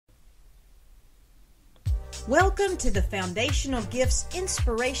Welcome to the Foundational Gifts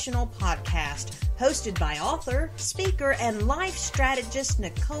Inspirational Podcast, hosted by author, speaker, and life strategist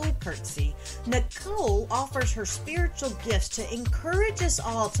Nicole Courtnie. Nicole offers her spiritual gifts to encourage us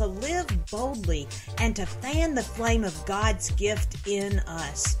all to live boldly and to fan the flame of God's gift in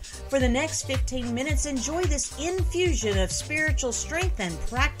us. For the next 15 minutes, enjoy this infusion of spiritual strength and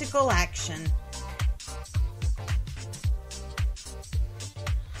practical action.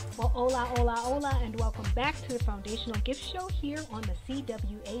 Well, hola, and welcome back to the Foundational Gift Show here on the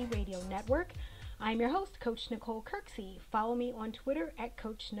CWA Radio Network. I'm your host, Coach Nicole Courtnie. Follow me on Twitter at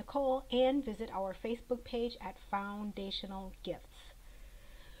Coach Nicole and visit our Facebook page at Foundational Gifts.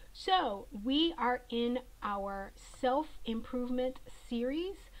 So, we are in our self-improvement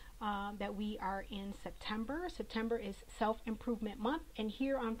series that we are in September. September is Self-Improvement Month, and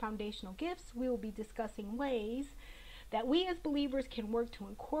here on Foundational Gifts, we will be discussing ways that we as believers can work to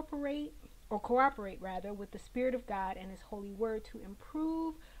cooperate with the Spirit of God and His Holy Word to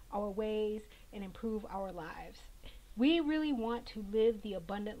improve our ways and improve our lives. We really want to live the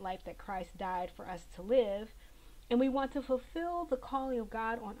abundant life that Christ died for us to live, and we want to fulfill the calling of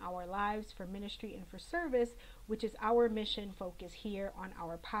God on our lives for ministry and for service, which is our mission focus here on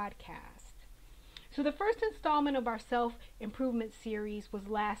our podcast. So the first installment of our self-improvement series was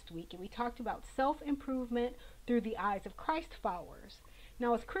last week, and we talked about self-improvement through the eyes of Christ followers.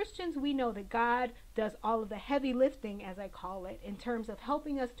 Now, as Christians, we know that God does all of the heavy lifting, as I call it, in terms of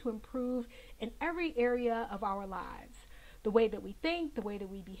helping us to improve in every area of our lives. The way that we think, the way that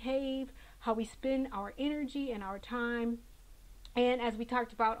we behave, how we spend our energy and our time, and as we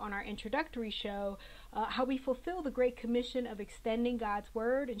talked about on our introductory show, how we fulfill the Great Commission of extending God's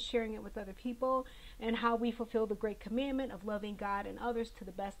Word and sharing it with other people, and how we fulfill the Great Commandment of loving God and others to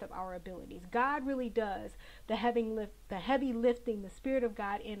the best of our abilities. God really does the heavy lifting. The Spirit of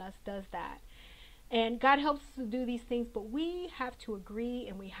God in us does that. And God helps us to do these things, but we have to agree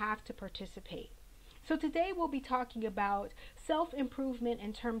and we have to participate. So today we'll be talking about self-improvement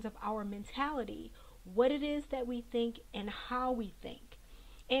in terms of our mentality, what it is that we think and how we think.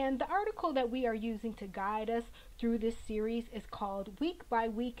 And the article that we are using to guide us through this series is called Week by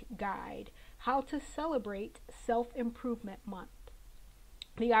Week Guide, How to Celebrate Self-Improvement Month.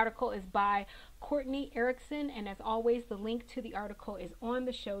 The article is by Courtnie Erickson, and as always, the link to the article is on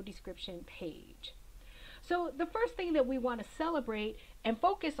the show description page. So the first thing that we want to celebrate and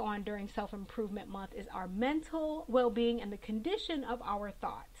focus on during Self-Improvement Month is our mental well-being and the condition of our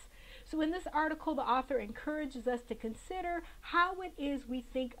thoughts. So in this article, the author encourages us to consider how it is we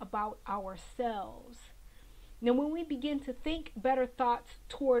think about ourselves. Now, when we begin to think better thoughts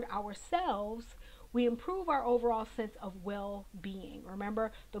toward ourselves, we improve our overall sense of well-being.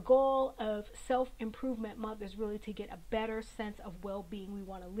 Remember, the goal of Self-Improvement Month is really to get a better sense of well-being. We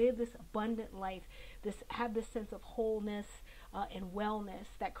want to live this abundant life, have this sense of wholeness and wellness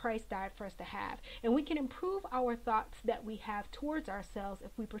that Christ died for us to have. And we can improve our thoughts that we have towards ourselves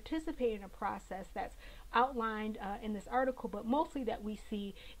if we participate in a process that's outlined in this article, but mostly that we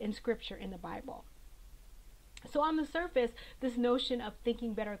see in Scripture in the Bible. So on the surface, this notion of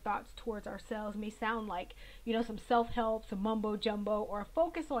thinking better thoughts towards ourselves may sound like, some self-help, some mumbo jumbo, or a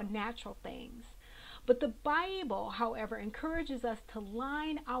focus on natural things. But the Bible, however, encourages us to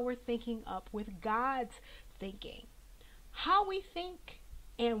line our thinking up with God's thinking. How we think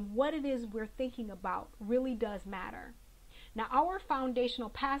and what it is we're thinking about really does matter. Now, our foundational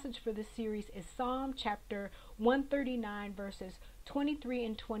passage for this series is Psalm chapter 139, verses 23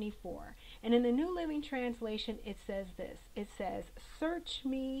 and 24. And in the New Living Translation, it says this. It says, "Search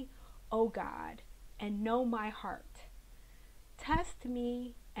me, O God, and know my heart. Test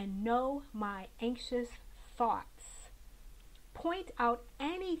me and know my anxious thoughts. Point out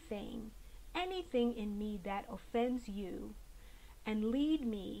anything in me that offends you, and lead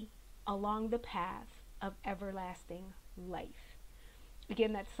me along the path of everlasting life."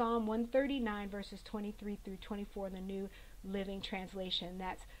 Again, that's Psalm 139, verses 23 through 24 in the New Living Translation.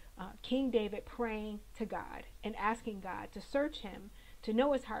 That's King David praying to God and asking God to search him, to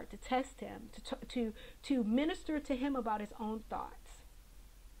know his heart, to test him, to minister to him about his own thoughts,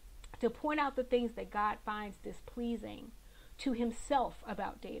 to point out the things that God finds displeasing to himself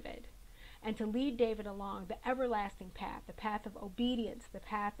about David, and to lead David along the everlasting path, the path of obedience, the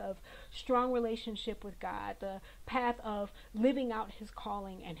path of strong relationship with God, the path of living out his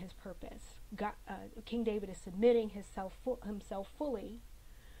calling and his purpose. King David is submitting himself fully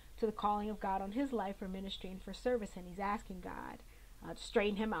to the calling of God on his life for ministry and for service, and he's asking God to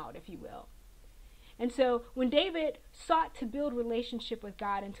straighten him out, if you will. And so when David sought to build relationship with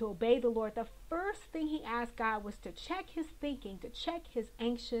God and to obey the Lord, the first thing he asked God was to check his thinking, to check his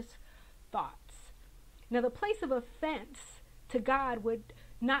anxious thoughts. Now, the place of offense to God would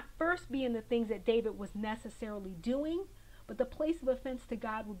not first be in the things that David was necessarily doing, but the place of offense to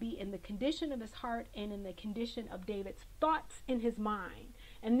God would be in the condition of his heart and in the condition of David's thoughts in his mind.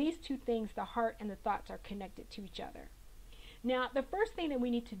 And these two things, the heart and the thoughts, are connected to each other. Now, the first thing that we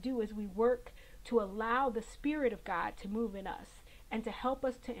need to do is we work to allow the Spirit of God to move in us and to help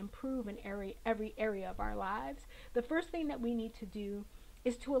us to improve in every area of our lives. The first thing that we need to do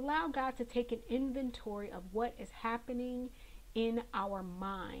is to allow God to take an inventory of what is happening in our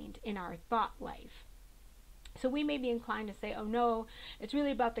mind, in our thought life. So we may be inclined to say, oh no, it's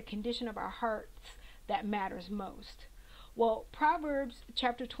really about the condition of our hearts that matters most. Well, Proverbs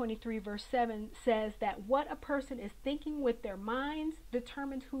chapter 23 verse 7 says that what a person is thinking with their minds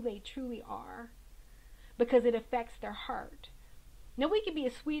determines who they truly are, because it affects their heart. Now, we can be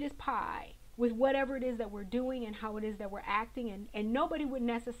as sweet as pie with whatever it is that we're doing and how it is that we're acting, and nobody would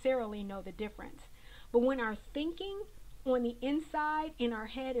necessarily know the difference. But when our thinking on the inside in our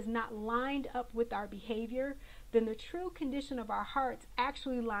head is not lined up with our behavior, then the true condition of our hearts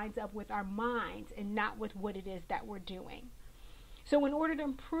actually lines up with our minds and not with what it is that we're doing. So in order to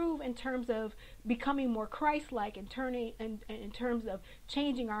improve in terms of becoming more Christ-like and turning in terms of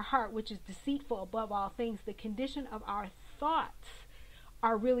changing our heart, which is deceitful above all things, the condition of our thoughts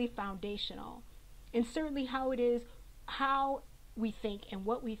are really foundational. And certainly how we think and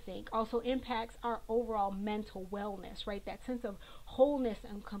what we think also impacts our overall mental wellness, right? That sense of wholeness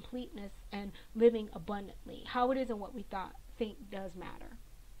and completeness and living abundantly. How it is and what we think does matter.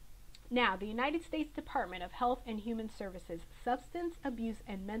 Now, the United States Department of Health and Human Services Substance Abuse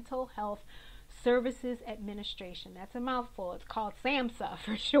and Mental Health Services Administration, that's a mouthful, it's called SAMHSA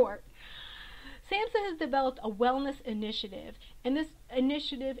for short. SAMHSA has developed a wellness initiative, and this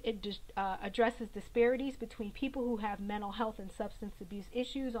initiative addresses disparities between people who have mental health and substance abuse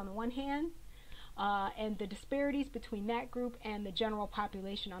issues on the one hand, and the disparities between that group and the general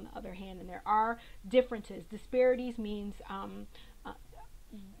population on the other hand. And there are differences. Disparities means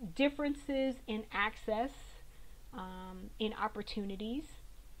differences in access, in opportunities.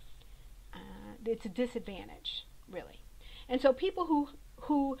 It's a disadvantage, really. And so people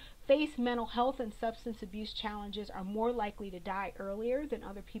who face mental health and substance abuse challenges are more likely to die earlier than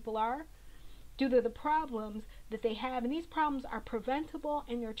other people are due to the problems that they have. And these problems are preventable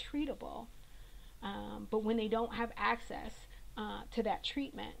and they're treatable. But when they don't have access to that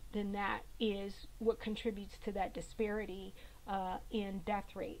treatment, then that is what contributes to that disparity in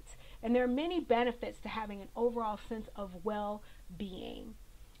death rates. And there are many benefits to having an overall sense of well-being.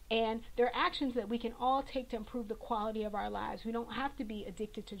 And there are actions that we can all take to improve the quality of our lives. We don't have to be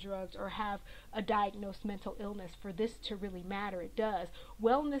addicted to drugs or have a diagnosed mental illness for this to really matter. It does.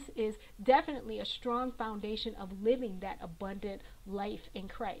 Wellness is definitely a strong foundation of living that abundant life in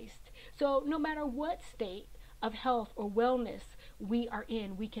Christ. So no matter what state of health or wellness we are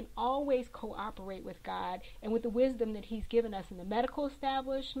in, we can always cooperate with God and with the wisdom that He's given us in the medical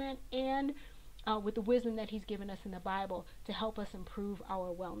establishment and with the wisdom that He's given us in the Bible to help us improve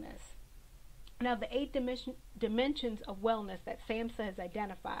our wellness. Now, the 8 dimensions of wellness that SAMHSA has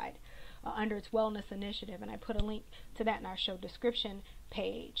identified under its wellness initiative, and I put a link to that in our show description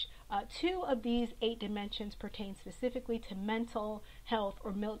page. 2 of these 8 dimensions pertain specifically to mental health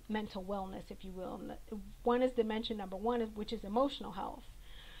or mental wellness, if you will. And one is dimension number 1, which is emotional health.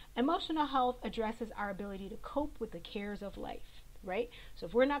 Emotional health addresses our ability to cope with the cares of life, right? So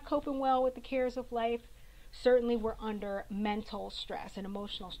if we're not coping well with the cares of life, certainly we're under mental stress and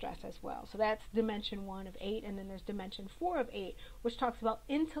emotional stress as well. So that's dimension 1 of 8. And then there's dimension 4 of 8, which talks about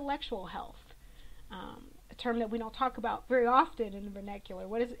intellectual health, a term that we don't talk about very often in the vernacular.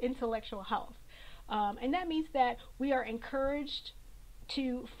 What is intellectual health? And that means that we are encouraged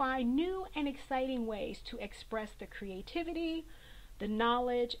to find new and exciting ways to express the creativity, the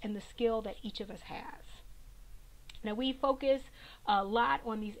knowledge, and the skill that each of us has. Now, we focus a lot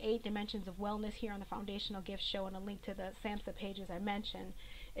on these 8 dimensions of wellness here on the Foundational Gifts Show, and a link to the SAMHSA pages I mentioned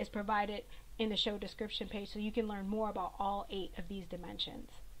is provided in the show description page, so you can learn more about all 8 of these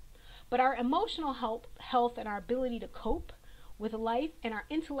dimensions. But our emotional health and our ability to cope with life, and our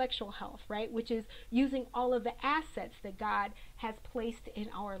intellectual health, right, which is using all of the assets that God has placed in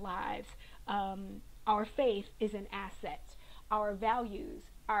our lives. Our faith is an asset. Our values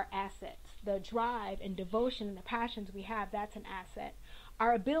are assets. The drive and devotion and the passions we have, that's an asset.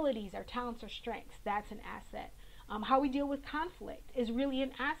 Our abilities, our talents, our strengths, that's an asset. How we deal with conflict is really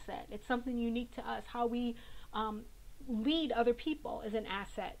an asset. It's something unique to us. How we lead other people is an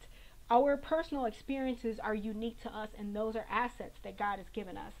asset. Our personal experiences are unique to us, and those are assets that God has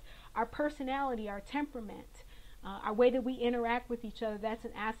given us. Our personality, our temperament, our way that we interact with each other, that's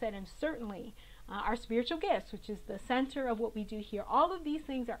an asset. And certainly our spiritual gifts, which is the center of what we do here. All of these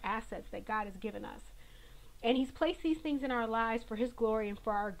things are assets that God has given us. And he's placed these things in our lives for his glory and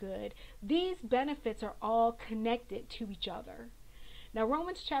for our good. These benefits are all connected to each other. Now,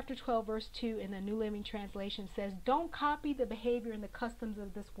 Romans chapter 12, verse 2 in the New Living Translation says, don't copy the behavior and the customs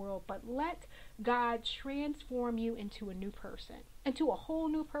of this world, but let God transform you into a new person, into a whole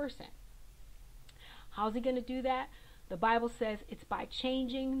new person. How's he going to do that? The Bible says it's by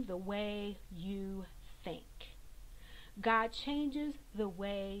changing the way you think. God changes the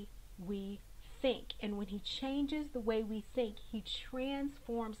way we think. And when he changes the way we think, he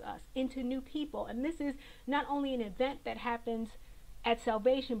transforms us into new people. And this is not only an event that happens at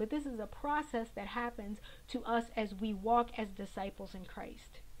salvation, but this is a process that happens to us as we walk as disciples in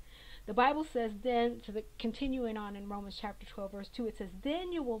Christ. The Bible says then, continuing on in Romans chapter 12, verse 2, it says,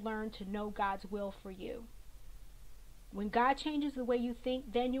 then you will learn to know God's will for you. When God changes the way you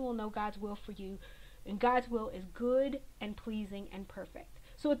think, then you will know God's will for you. And God's will is good and pleasing and perfect.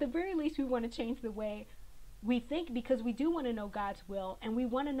 So at the very least, we want to change the way we think, because we do want to know God's will, and we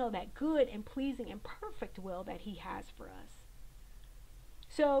want to know that good and pleasing and perfect will that he has for us.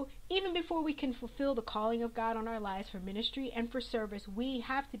 So even before we can fulfill the calling of God on our lives for ministry and for service, we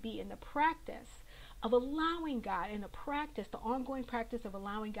have to be in the practice of allowing God, the ongoing practice of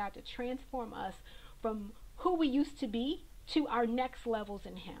allowing God to transform us from who we used to be to our next levels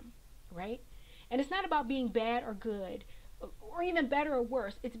in him, right? And it's not about being bad or good, or even better or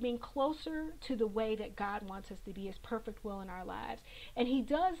worse. It's being closer to the way that God wants us to be, his perfect will in our lives. And he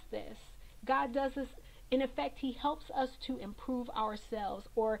does this. God does this. In effect, he helps us to improve ourselves,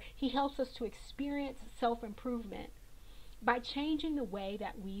 or he helps us to experience self-improvement by changing the way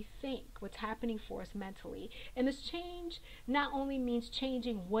that we think, what's happening for us mentally. And this change not only means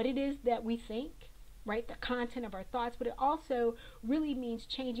changing what it is that we think, right, the content of our thoughts, but it also really means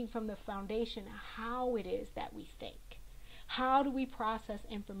changing from the foundation how it is that we think. How do we process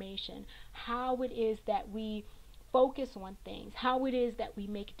information? How it is that we focus on things? How it is that we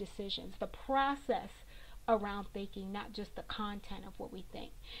make decisions? The process around thinking, not just the content of what we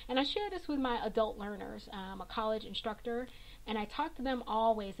think. And I share this with my adult learners. I'm a college instructor, and I talk to them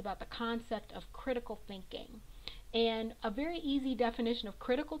always about the concept of critical thinking. And a very easy definition of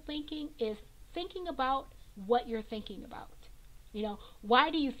critical thinking is thinking about what you're thinking about. You know, why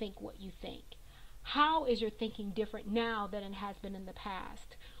do you think what you think? How is your thinking different now than it has been in the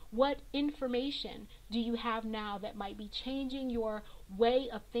past? What information do you have now that might be changing your way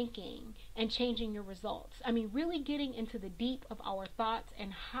of thinking and changing your results? I mean, really getting into the deep of our thoughts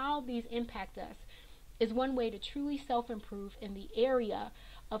and how these impact us is one way to truly self-improve in the area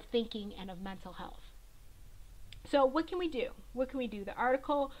of thinking and of mental health. So what can we do? What can we do? The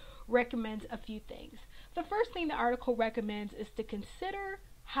article recommends a few things. The first thing the article recommends is to consider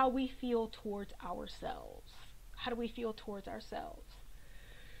how we feel towards ourselves. How do we feel towards ourselves?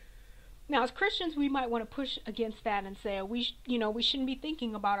 Now, as Christians, we might want to push against that and say, we shouldn't be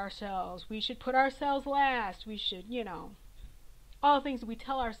thinking about ourselves. We should put ourselves last. We should, all the things that we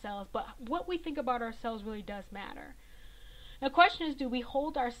tell ourselves. But what we think about ourselves really does matter. The question is, do we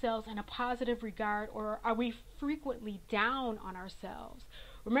hold ourselves in a positive regard, or are we frequently down on ourselves?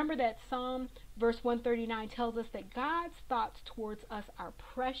 Remember that Psalm verse 139 tells us that God's thoughts towards us are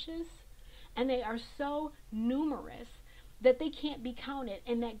precious, and they are so numerous that they can't be counted,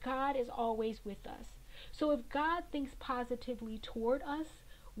 and that God is always with us. So if God thinks positively toward us,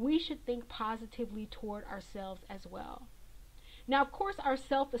 we should think positively toward ourselves as well. Now, of course, our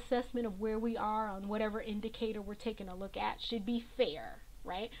self-assessment of where we are on whatever indicator we're taking a look at should be fair,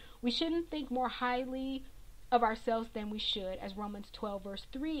 right? We shouldn't think more highly of ourselves than we should, as Romans 12 verse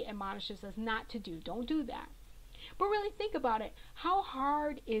 3 admonishes us not to do. Don't do that. But really think about it. How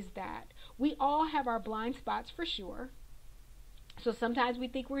hard is that? We all have our blind spots for sure. So sometimes we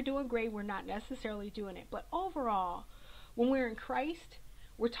think we're doing great. We're not necessarily doing it. But overall, when we're in Christ,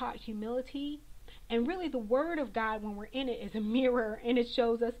 we're taught humility. And really the Word of God, when we're in it, is a mirror, and it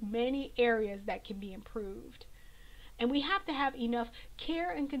shows us many areas that can be improved. And we have to have enough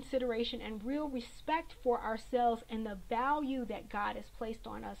care and consideration and real respect for ourselves and the value that God has placed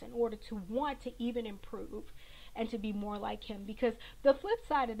on us in order to want to even improve and to be more like him. Because the flip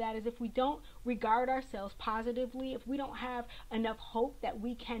side of that is, if we don't regard ourselves positively, if we don't have enough hope that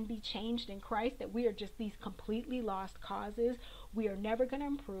we can be changed in Christ, that we are just these completely lost causes, we are never going to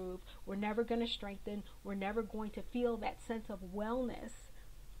improve, we're never going to strengthen, we're never going to feel that sense of wellness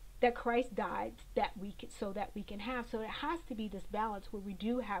that Christ died so that we can have. So it has to be this balance where we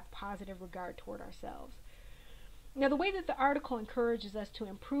do have positive regard toward ourselves. Now, the way that the article encourages us to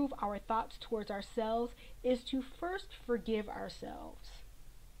improve our thoughts towards ourselves is to first forgive ourselves.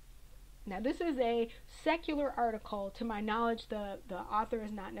 Now, this is a secular article. To my knowledge, the author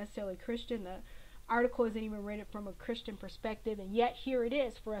is not necessarily Christian. The article isn't even written from a Christian perspective, and yet here it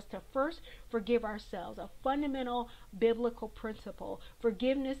is for us to first forgive ourselves, a fundamental biblical principle.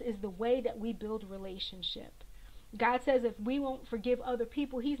 Forgiveness is the way that we build relationship. God says if we won't forgive other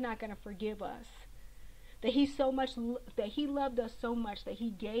people, he's not going to forgive us. That he loved us so much that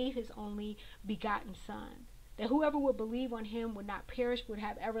he gave his only begotten son. That whoever would believe on him would not perish, would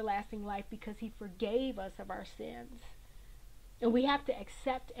have everlasting life, because he forgave us of our sins. And we have to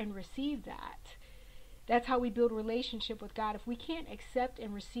accept and receive that. That's how we build a relationship with God. If we can't accept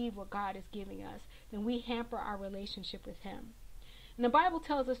and receive what God is giving us, then we hamper our relationship with him. And the Bible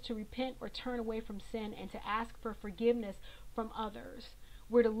tells us to repent or turn away from sin and to ask for forgiveness from others.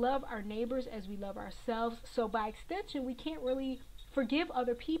 We're to love our neighbors as we love ourselves. So by extension, we can't really forgive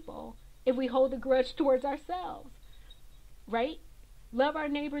other people if we hold a grudge towards ourselves, right? Love our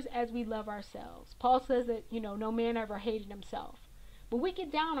neighbors as we love ourselves. Paul says that, no man ever hated himself. But we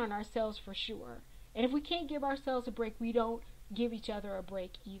get down on ourselves for sure. And if we can't give ourselves a break, we don't give each other a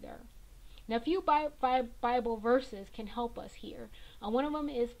break either. Now, a few Bible verses can help us here. One of them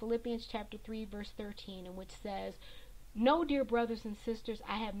is Philippians chapter 3, verse 13, in which says, "No, dear brothers and sisters,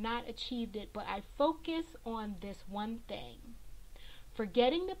 I have not achieved it, but I focus on this one thing,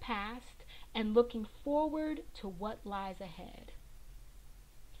 forgetting the past and looking forward to what lies ahead."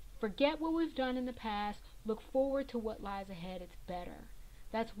 Forget what we've done in the past, look forward to what lies ahead. It's better.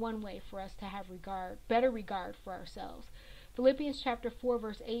 That's one way for us to have better regard for ourselves. Philippians chapter 4,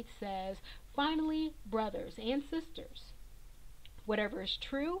 verse 8 says, "Finally, brothers and sisters, whatever is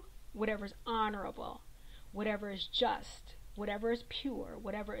true, whatever is honorable, whatever is just, whatever is pure,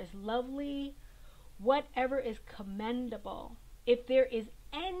 whatever is lovely, whatever is commendable, if there is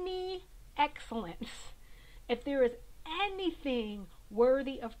any excellence, if there is anything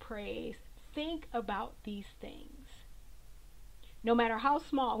worthy of praise, think about these things." No matter how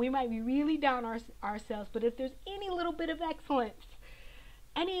small, we might be really down ourselves, but if there's any little bit of excellence,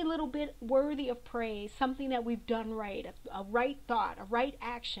 any little bit worthy of praise, something that we've done right, a right thought, a right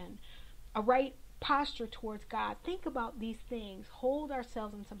action, a right posture towards God, think about these things. Hold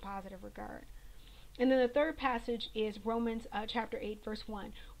ourselves in some positive regard. And then the third passage is Romans chapter 8, verse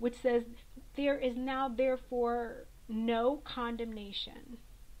 1, which says, "There is now therefore no condemnation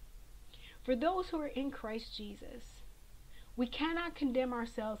for those who are in Christ Jesus." We cannot condemn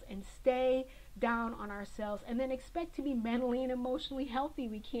ourselves and stay down on ourselves and then expect to be mentally and emotionally healthy.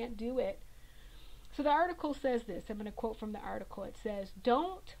 We can't do it. So the article says this. I'm going to quote from the article. It says,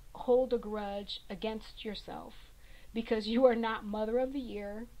 "Don't hold a grudge against yourself because you are not Mother of the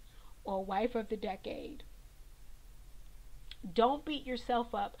Year or Wife of the Decade. Don't beat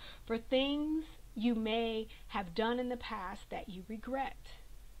yourself up for things you may have done in the past that you regret.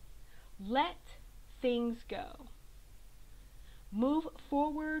 Let things go. Move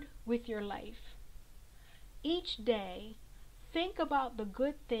forward with your life. Each day, think about the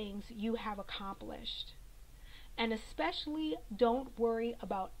good things you have accomplished. And especially don't worry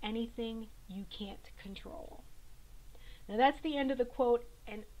about anything you can't control." Now that's the end of the quote,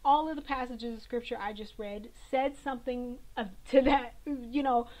 and all of the passages of scripture I just read said something to that.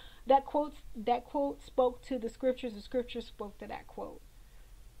 That quote spoke to the scriptures spoke to that quote.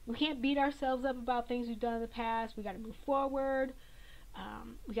 We can't beat ourselves up about things we've done in the past. We got to move forward.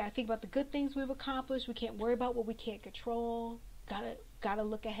 We got to think about the good things we've accomplished. We can't worry about what we can't control. Gotta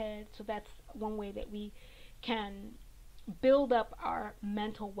look ahead. So that's one way that we can build up our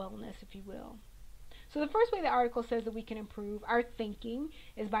mental wellness, if you will. So the first way the article says that we can improve our thinking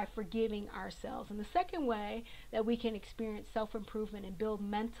is by forgiving ourselves. And the second way that we can experience self-improvement and build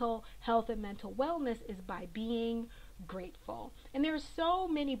mental health and mental wellness is by being grateful. And there are so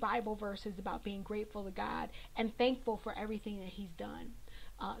many Bible verses about being grateful to God and thankful for everything that he's done.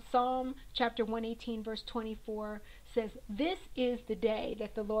 Psalm chapter 118 verse 24 says, "This is the day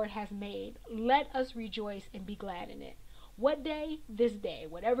that the Lord has made. Let us rejoice and be glad in it." What day? This day.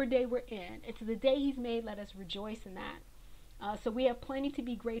 Whatever day we're in. It's the day he's made. Let us rejoice in that. So we have plenty to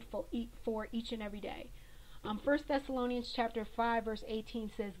be grateful for each and every day. 1 Thessalonians chapter 5 verse 18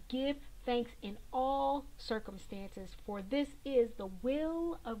 says, "Give thanks in all circumstances, for this is the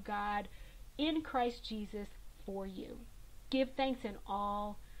will of God in Christ Jesus for you." Give thanks in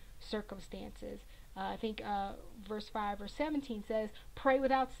all circumstances. I think verse 5 verse 17 says, "Pray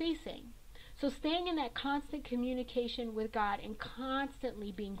without ceasing." So staying in that constant communication with God and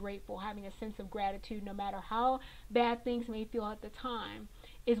constantly being grateful, having a sense of gratitude no matter how bad things may feel at the time,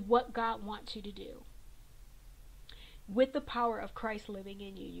 is what God wants you to do. with the power of Christ living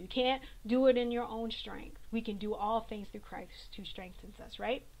in you. You can't do it in your own strength. We can do all things through Christ who strengthens us,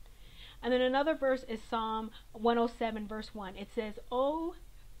 right? And then another verse is Psalm 107, verse 1. It says,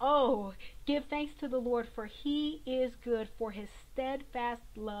 Oh, give thanks to the Lord, for he is good, for his steadfast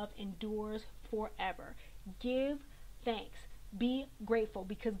love endures forever. Give thanks. Be grateful,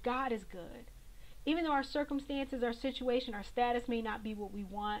 because God is good. Even though our circumstances, our situation, our status may not be what we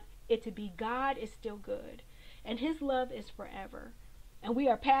want it to be, God is still good. And his love is forever. And we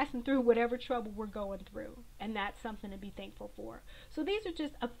are passing through whatever trouble we're going through. And that's something to be thankful for. So these are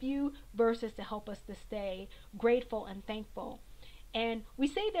just a few verses to help us to stay grateful and thankful. And we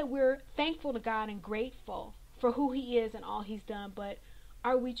say that we're thankful to God and grateful for who he is and all he's done. But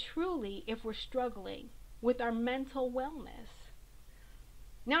are we truly, if we're struggling with our mental wellness?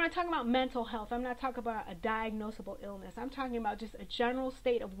 Now, when I talk about mental health, I'm not talking about a diagnosable illness. I'm talking about just a general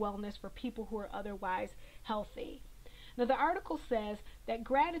state of wellness for people who are otherwise healthy. Now, the article says that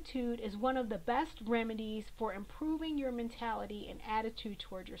gratitude is one of the best remedies for improving your mentality and attitude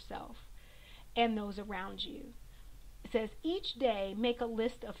toward yourself and those around you. It says, each day make a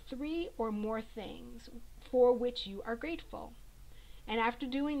list of 3 or more things for which you are grateful. And after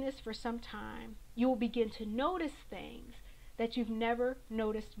doing this for some time, you will begin to notice things that you've never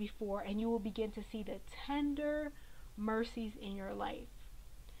noticed before, and you will begin to see the tender mercies in your life.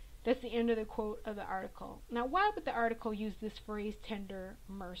 That's the end of the quote of the article. Now, why would the article use this phrase, tender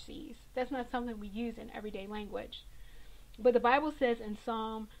mercies? That's not something we use in everyday language. But the Bible says in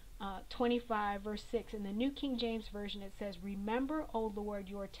Psalm 25, verse 6, in the New King James Version, it says, remember, O Lord,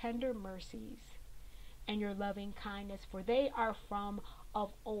 your tender mercies and your loving kindness, for they are from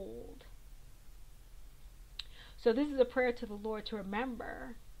of old. So this is a prayer to the Lord to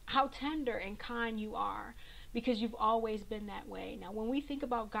remember how tender and kind you are, because you've always been that way. Now, when we think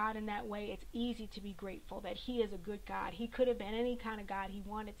about God in that way, it's easy to be grateful that he is a good God. He could have been any kind of God he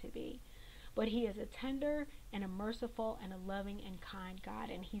wanted to be, but he is a tender and a merciful and a loving and kind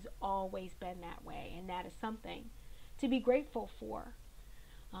God, and he's always been that way, and that is something to be grateful for.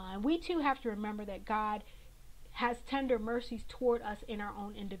 And we too have to remember that God has tender mercies toward us in our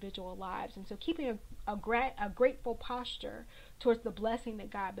own individual lives. And so keeping a grateful posture towards the blessing that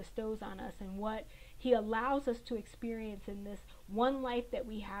God bestows on us and what he allows us to experience in this one life that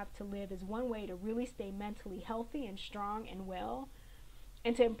we have to live is one way to really stay mentally healthy and strong and well,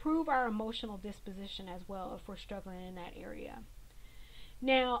 and to improve our emotional disposition as well if we're struggling in that area.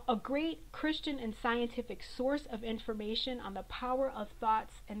 Now, a great Christian and scientific source of information on the power of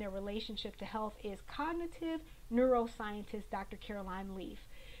thoughts and their relationship to health is cognitive neuroscientist Dr. Caroline Leaf.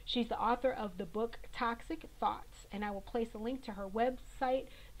 She's the author of the book Toxic Thoughts, and I will place a link to her website,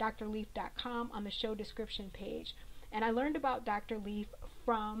 drleaf.com, on the show description page. And I learned about Dr. Leaf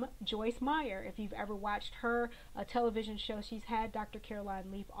from Joyce Meyer. If you've ever watched her television show, she's had Dr.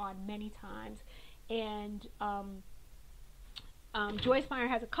 Caroline Leaf on many times. And Joyce Meyer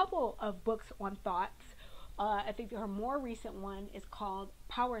has a couple of books on thoughts. I think her more recent one is called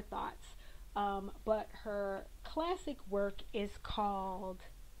Power Thoughts. But her classic work is called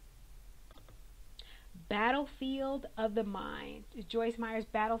Battlefield of the Mind. Joyce Meyer's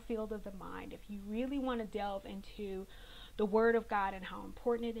Battlefield of the Mind. If you really want to delve into the Word of God and how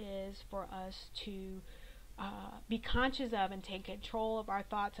important it is for us to be conscious of and take control of our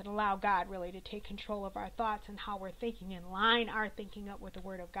thoughts, and allow God really to take control of our thoughts and how we're thinking, and line our thinking up with the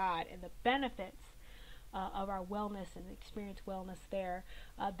Word of God and the benefits of our wellness and experience wellness there.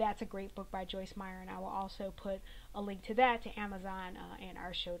 That's a great book by Joyce Meyer, and I will also put a link to that to Amazon and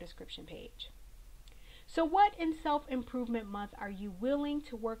our show description page. So what in Self-Improvement Month are you willing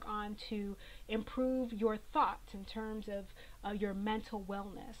to work on to improve your thoughts in terms of your mental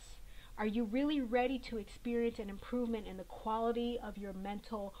wellness? Are you really ready to experience an improvement in the quality of your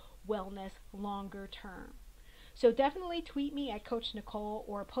mental wellness longer term? So definitely tweet me at Coach Nicole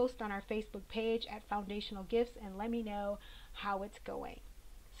or post on our Facebook page at Foundational Gifts and let me know how it's going.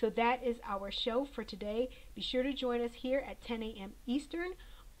 So that is our show for today. Be sure to join us here at 10 a.m. Eastern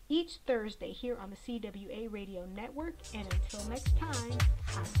each Thursday here on the CWA Radio Network. And until next time,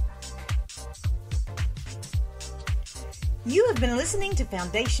 I'm You have been listening to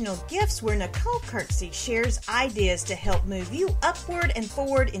Foundational Gifts, where Nicole Courtney shares ideas to help move you upward and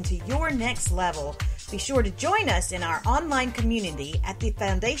forward into your next level. Be sure to join us in our online community at the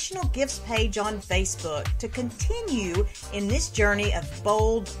Foundational Gifts page on Facebook to continue in this journey of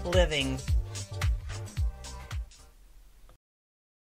bold living.